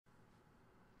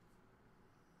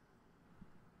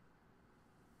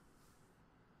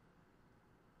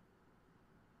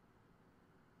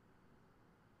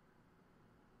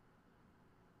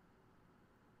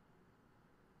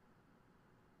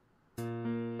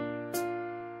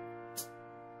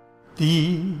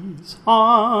These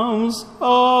arms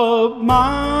of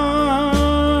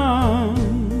mine,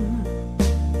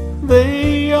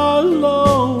 they are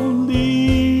lonely,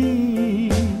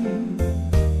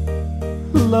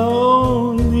 lonely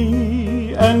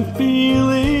and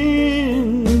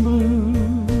feeling blue.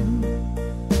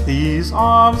 These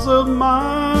arms of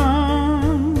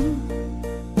mine,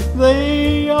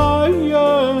 they are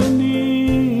yearning,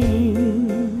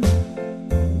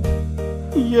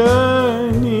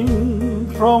 yearning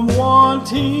from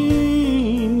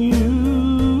wanting you.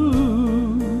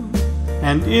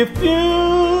 And if you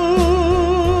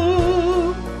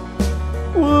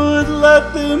would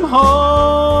let them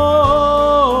hold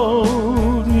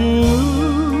you,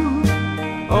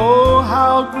 oh,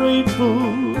 how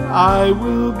grateful I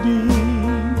will be.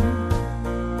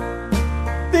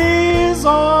 These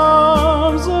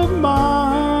arms of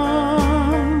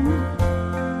mine,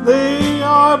 they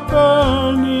are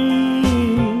burning,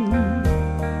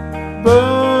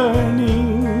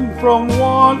 burning from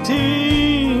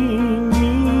wanting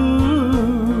you.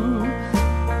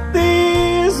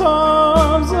 These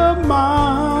arms of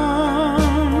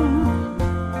mine,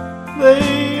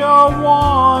 they are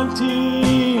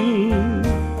wanting,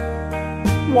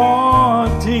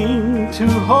 wanting to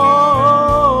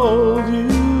hold you.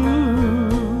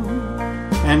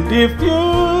 And if you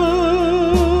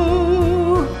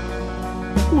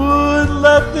would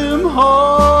let them hold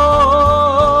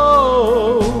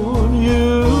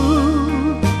you,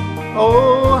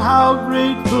 oh, how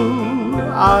grateful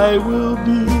I will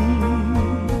be.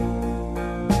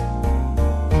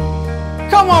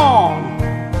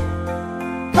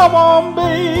 Come on,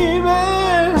 baby,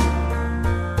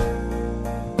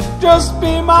 just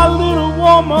be my little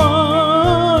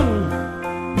woman,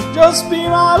 just be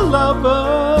my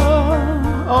lover.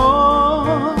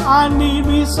 Oh, I need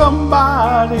me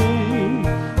somebody,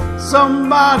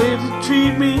 somebody to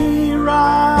treat me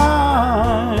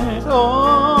right.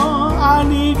 Oh, I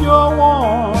need your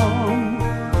warm,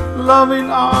 loving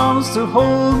arms to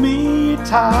hold me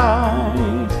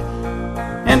tight.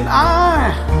 And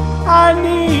I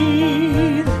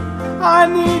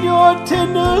need your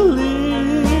tender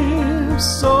lips,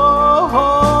 so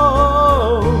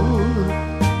hold